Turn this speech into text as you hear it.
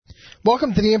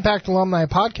Welcome to the Impact Alumni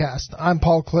Podcast. I'm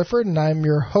Paul Clifford, and I'm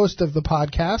your host of the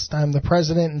podcast. I'm the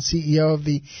president and CEO of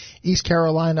the East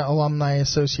Carolina Alumni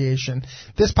Association.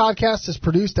 This podcast is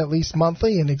produced at least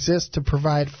monthly and exists to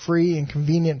provide free and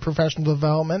convenient professional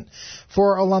development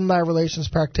for alumni relations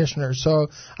practitioners, so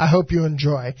I hope you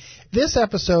enjoy. This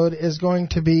episode is going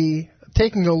to be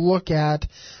taking a look at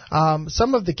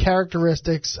some of the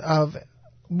characteristics of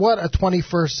what a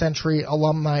 21st century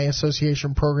alumni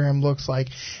association program looks like.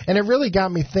 And it really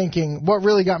got me thinking, what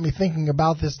really got me thinking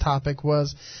about this topic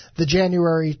was the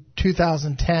January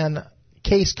 2010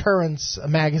 Case Currents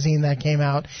magazine that came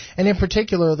out, and in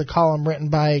particular the column written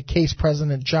by Case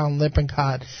President John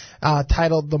Lippincott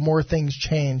titled The More Things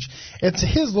Change. It's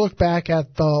his look back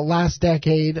at the last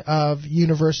decade of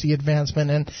university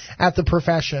advancement and at the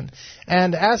profession.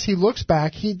 And as he looks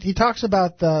back, he talks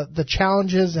about the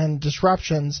challenges and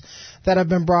disruptions that have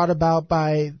been brought about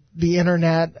by the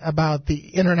internet, about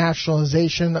the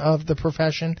internationalization of the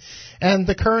profession, and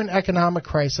the current economic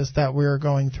crisis that we're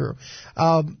going through.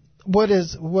 What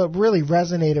really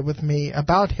resonated with me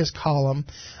about his column,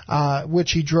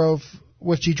 which he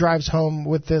drives home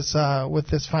with this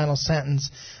final sentence,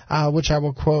 which I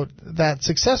will quote, that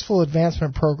successful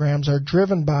advancement programs are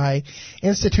driven by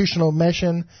institutional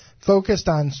mission, focused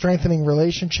on strengthening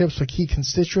relationships with key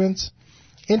constituents,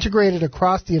 integrated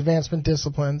across the advancement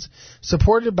disciplines,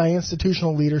 supported by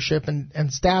institutional leadership,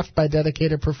 and staffed by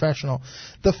dedicated professionals.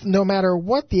 No matter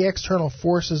what the external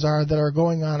forces are that are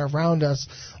going on around us,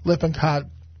 Lippincott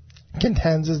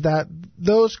contends is that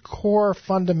those core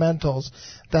fundamentals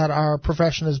that our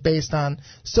profession is based on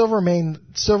still remain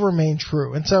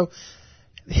true. And so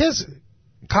his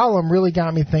column really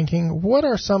got me thinking, what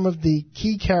are some of the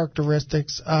key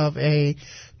characteristics of a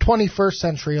 21st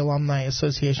Century Alumni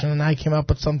Association? And I came up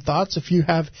with some thoughts. If you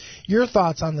have your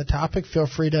thoughts on the topic, feel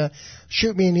free to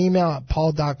shoot me an email at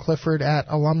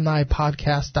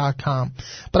paul.clifford@alumnipodcast.com.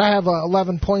 But I have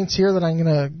 11 points here that I'm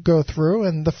going to go through.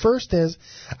 And the first is,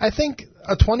 I think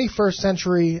a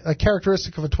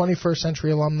characteristic of a 21st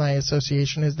Century Alumni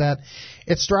Association is that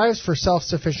it strives for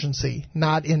self-sufficiency,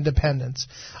 not independence.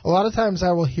 A lot of times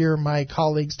I will hear my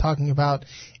colleagues talking about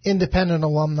independent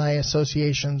alumni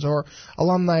associations or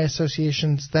alumni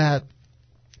associations that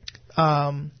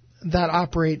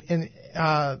operate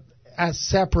as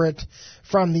separate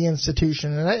from the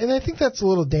institution. And I think that's a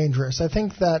little dangerous. I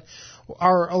think that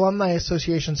our alumni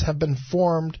associations have been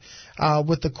formed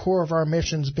with the core of our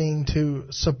missions being to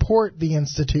support the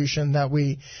institution that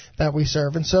we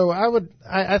serve. And so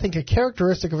I think a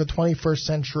characteristic of a 21st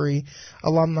century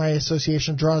alumni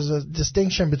association draws a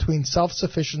distinction between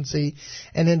self-sufficiency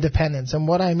and independence. And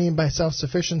what I mean by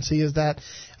self-sufficiency is that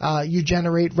you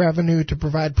generate revenue to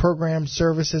provide programs,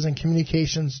 services, and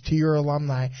communications to your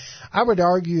alumni. I would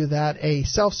argue that a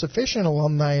self-sufficient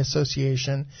alumni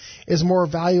association is more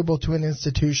valuable to an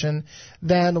institution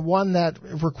than one that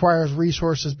requires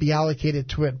resources be allocated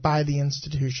to it by the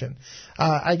institution.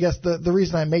 I guess the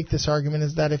reason I make this argument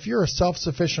is that if you're a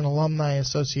self-sufficient alumni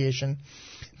association,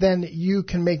 then you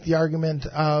can make the argument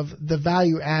of the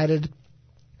value added,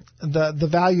 the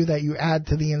value that you add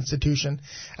to the institution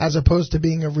as opposed to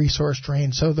being a resource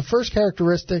drain. So the first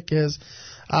characteristic is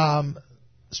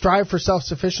strive for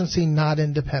self-sufficiency, not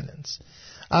independence.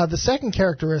 The second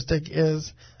characteristic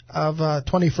is of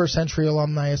 21st Century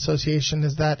Alumni Association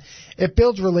is that it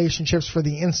builds relationships for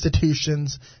the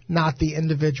institutions, not the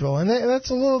individual. And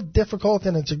that's a little difficult,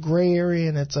 and it's a gray area,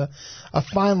 and it's a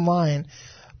fine line.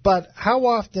 But how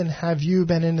often have you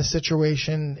been in a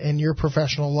situation in your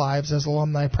professional lives as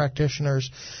alumni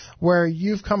practitioners where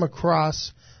you've come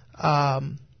across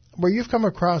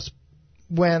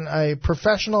when a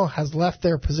professional has left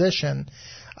their position,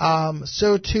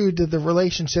 so too did the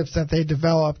relationships that they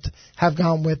developed have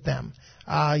gone with them.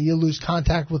 You lose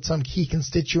contact with some key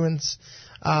constituents,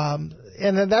 and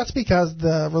that's because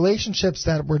the relationships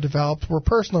that were developed were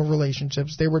personal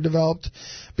relationships. They were developed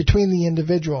between the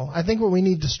individual. I think what we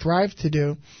need to strive to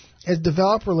do is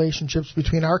develop relationships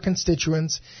between our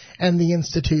constituents and the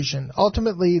institution.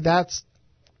 Ultimately, that's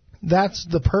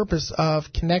the purpose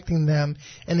of connecting them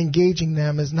and engaging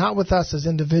them, is not with us as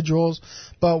individuals,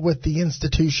 but with the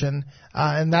institution.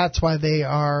 And that's why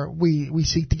we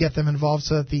seek to get them involved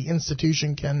so that the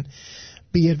institution can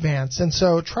be advanced. And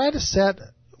so try to set,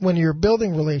 when you're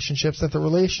building relationships, that the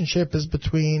relationship is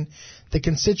between the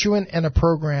constituent and a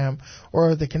program,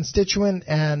 or the constituent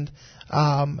and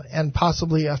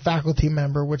possibly a faculty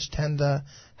member, which tend to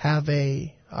have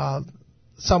a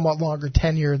somewhat longer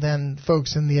tenure than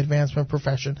folks in the advancement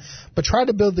profession, but try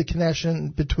to build the connection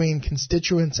between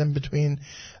constituents and between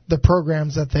the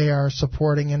programs that they are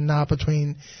supporting, and not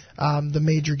between the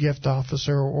major gift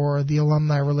officer or the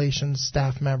alumni relations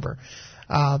staff member.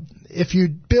 If you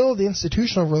build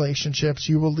institutional relationships,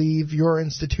 you will leave your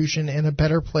institution in a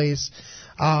better place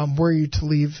were you to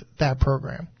leave that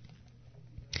program.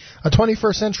 A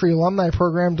 21st Century Alumni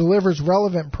program delivers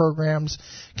relevant programs,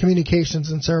 communications,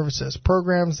 and services.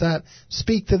 Programs that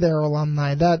speak to their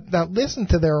alumni, that listen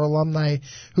to their alumni,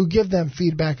 who give them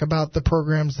feedback about the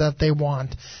programs that they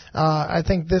want. I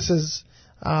think this is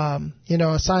a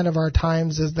sign of our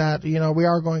times, is that, we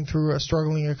are going through a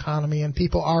struggling economy and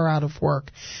people are out of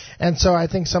work. And so I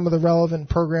think some of the relevant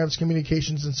programs,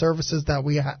 communications, and services that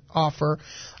we offer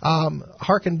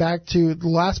harken back to the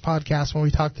last podcast when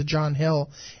we talked to John Hill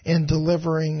in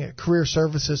delivering career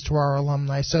services to our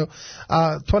alumni. So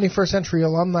 21st Century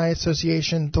Alumni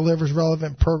Association delivers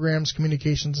relevant programs,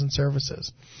 communications, and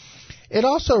services. It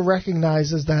also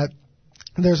recognizes that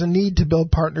there's a need to build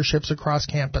partnerships across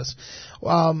campus.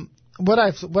 What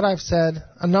I've said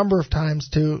a number of times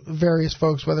to various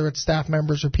folks, whether it's staff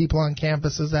members or people on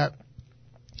campus, is that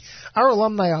our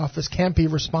alumni office can't be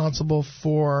responsible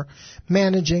for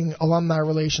managing alumni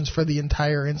relations for the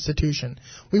entire institution.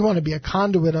 We want to be a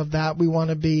conduit of that. We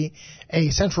want to be a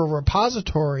central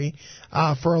repository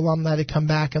for alumni to come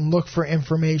back and look for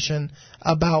information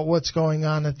about what's going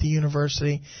on at the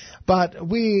university. But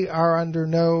we are under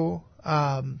no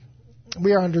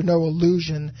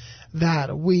illusion that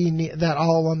that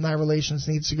all alumni relations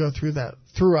needs to go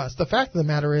through us. The fact of the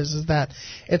matter is that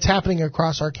it's happening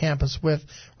across our campus, with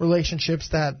relationships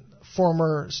that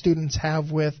former students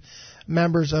have with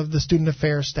members of the student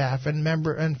affairs staff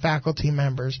and faculty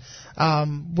members,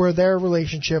 where their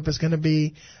relationship is going to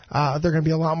be they're going to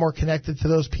be a lot more connected to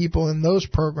those people in those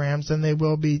programs than they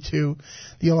will be to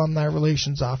the alumni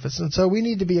relations office. And so we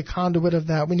need to be a conduit of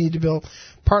that. We need to build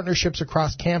partnerships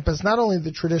across campus, not only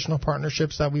the traditional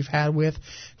partnerships that we've had with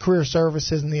career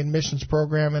services and the admissions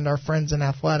program and our friends in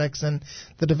athletics and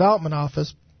the development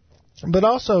office, but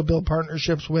also build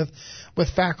partnerships with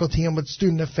faculty and with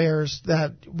student affairs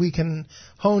that we can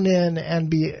hone in and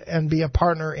be a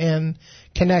partner in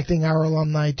connecting our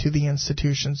alumni to the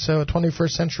institution. So 21st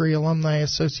Century Alumni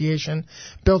Association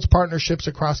builds partnerships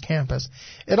across campus.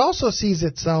 It also sees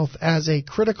itself as a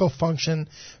critical function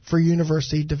for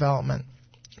university development.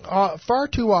 Far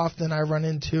too often I run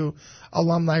into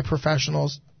alumni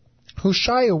professionals who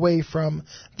shy away from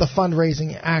the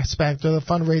fundraising aspect or the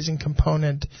fundraising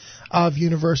component of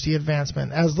university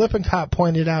advancement. As Lippincott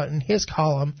pointed out in his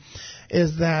column,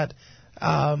 is that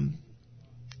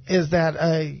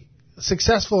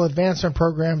successful advancement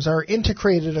programs are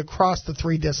integrated across the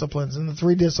three disciplines. And the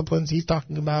three disciplines he's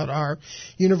talking about are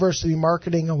university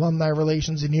marketing, alumni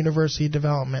relations, and university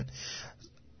development.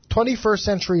 21st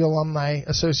Century Alumni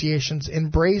Associations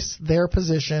embrace their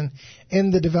position in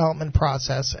the development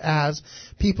process as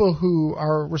people who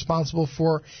are responsible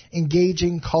for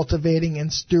engaging, cultivating, and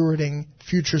stewarding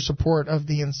future support of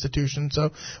the institution.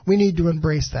 So we need to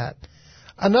embrace that.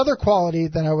 Another quality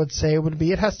that I would say would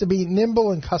be it has to be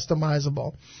nimble and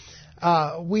customizable.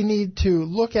 We need to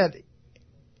look at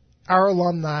our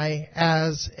alumni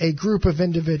as a group of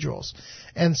individuals.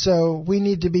 And so we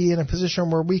need to be in a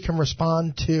position where we can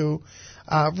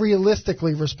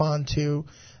realistically respond to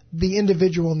the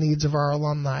individual needs of our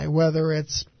alumni, whether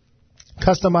it's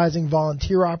customizing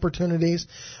volunteer opportunities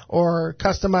or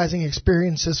customizing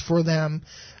experiences for them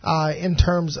in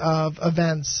terms of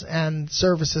events and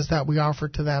services that we offer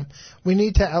to them. We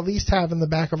need to at least have in the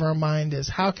back of our mind is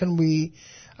how can we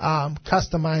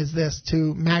customize this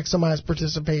to maximize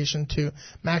participation, to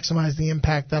maximize the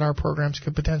impact that our programs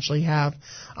could potentially have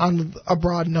on a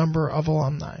broad number of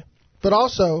alumni. But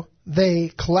also,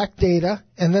 they collect data,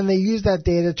 and then they use that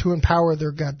data to empower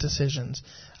their gut decisions.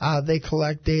 They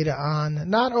collect data on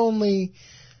not only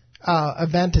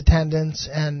event attendance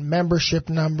and membership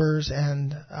numbers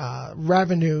and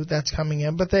revenue that's coming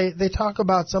in, but they talk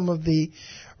about some of the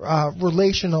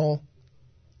relational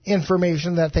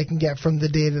information that they can get from the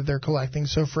data they're collecting.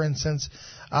 So, for instance,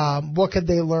 what could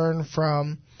they learn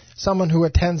from someone who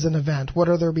attends an event? What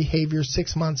are their behaviors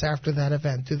 6 months after that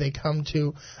event? Do they come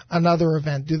to another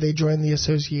event? Do they join the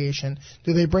association?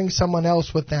 Do they bring someone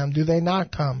else with them? Do they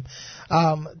not come?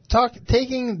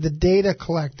 Taking the data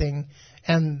collecting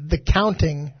and the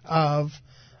counting of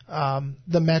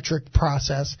the metric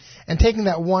process and taking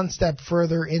that one step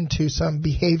further into some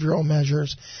behavioral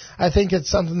measures. I think it's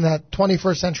something that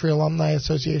 21st Century Alumni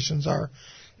Associations are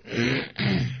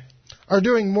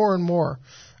doing more and more.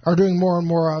 are doing more and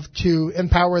more of to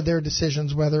empower their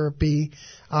decisions, whether it be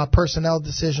personnel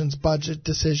decisions, budget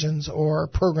decisions, or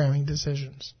programming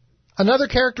decisions. Another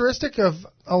characteristic of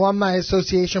Alumni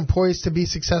Association poised to be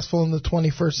successful in the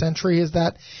 21st century is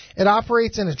that it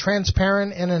operates in a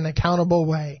transparent and an accountable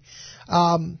way.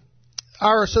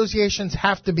 Our associations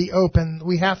have to be open.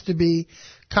 We have to be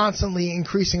constantly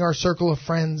increasing our circle of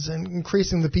friends and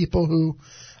increasing the people who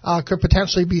could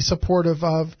potentially be supportive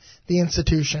of the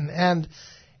institution. And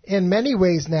in many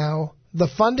ways now, the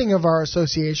funding of our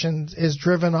associations is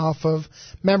driven off of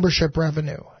membership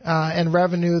revenue and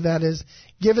revenue that is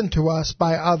given to us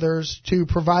by others to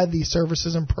provide these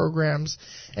services and programs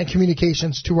and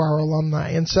communications to our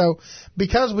alumni. And so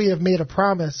because we have made a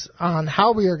promise on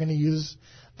how we are going to use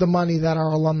the money that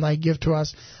our alumni give to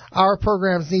us, our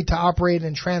programs need to operate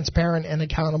in transparent and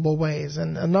accountable ways.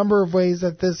 And a number of ways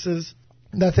that this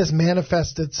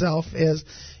manifests itself is,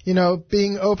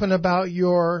 being open about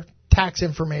your tax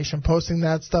information, posting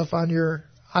that stuff on your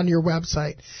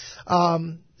website.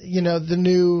 The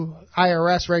new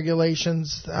IRS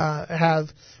regulations have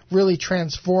really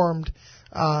transformed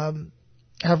how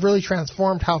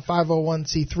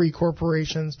 501c3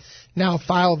 corporations now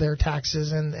file their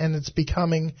taxes, and it's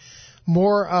becoming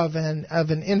more of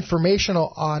an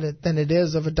informational audit than it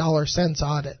is of a dollars and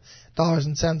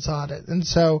cents audit. And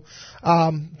so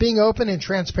being open and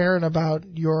transparent about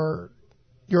your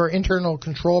internal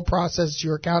control process,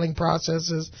 your accounting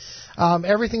processes,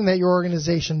 everything that your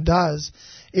organization does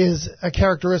is a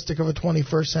characteristic of a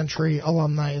 21st century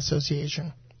alumni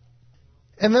association.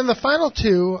 And then the final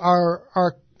two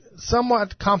are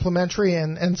somewhat complementary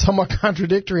and somewhat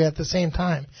contradictory at the same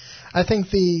time. I think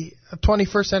the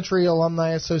 21st Century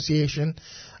Alumni Association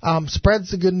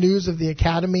spreads the good news of the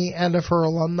Academy and of her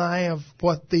alumni, of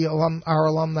what our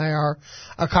alumni are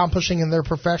accomplishing in their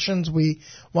professions. We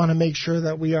want to make sure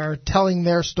that we are telling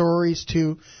their stories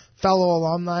to fellow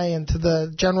alumni and to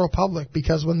the general public,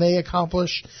 because when they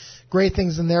accomplish great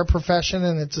things in their profession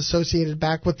and it's associated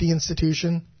back with the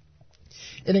institution,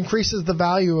 it increases the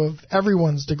value of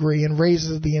everyone's degree and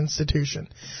raises the institution.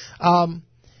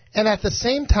 And at the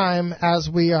same time as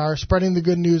we are spreading the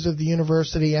good news of the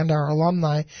university and our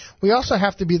alumni, we also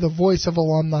have to be the voice of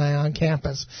alumni on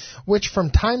campus, which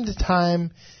from time to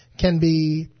time can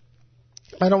be,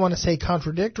 I don't want to say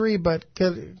contradictory, but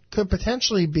could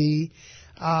potentially be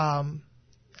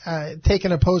take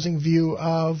an opposing view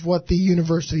of what the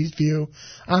university's view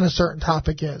on a certain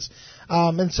topic is.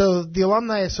 And so the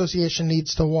Alumni Association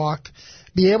needs to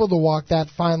be able to walk that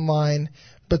fine line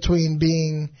between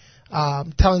being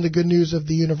telling the good news of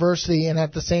the university and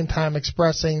at the same time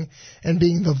expressing and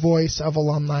being the voice of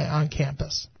alumni on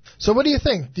campus. So what do you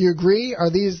think? Do you agree? Are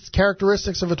these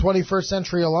characteristics of a 21st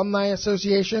Century Alumni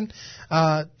Association?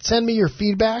 Send me your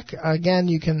feedback. Again,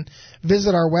 you can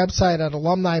visit our website at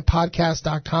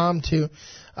alumnipodcast.com to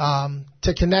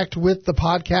connect with the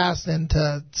podcast and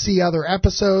to see other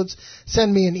episodes.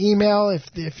 Send me an email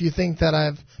if you think that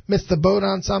I've missed the boat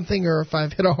on something or if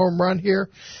I've hit a home run here.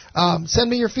 Send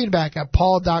me your feedback at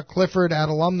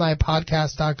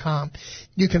paul.clifford@alumnipodcast.com.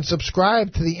 You can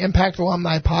subscribe to the Impact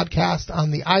Alumni Podcast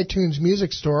on the iTunes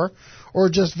Music Store, or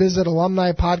just visit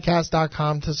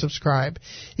alumnipodcast.com to subscribe.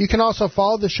 You can also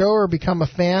follow the show or become a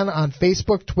fan on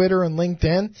Facebook, Twitter, and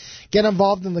LinkedIn. Get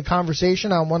involved in the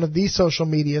conversation on one of these social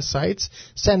media sites.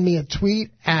 Send me a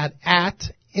tweet at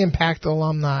Impact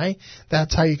Alumni.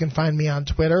 That's how you can find me on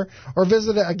Twitter. Or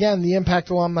visit, again, the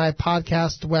Impact Alumni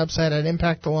Podcast website at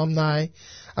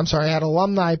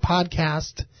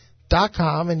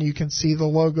alumnipodcast.com, and you can see the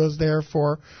logos there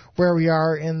for where we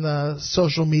are in the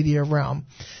social media realm.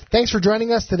 Thanks for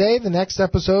joining us today. The next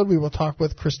episode, we will talk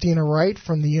with Christina Wright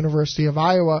from the University of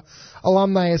Iowa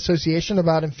Alumni Association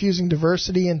about infusing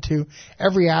diversity into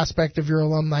every aspect of your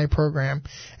alumni program.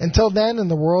 Until then, in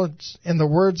the words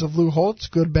of Lou Holtz,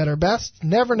 good, better, best,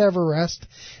 never, never rest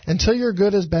until your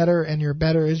good is better and your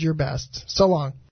better is your best. So long.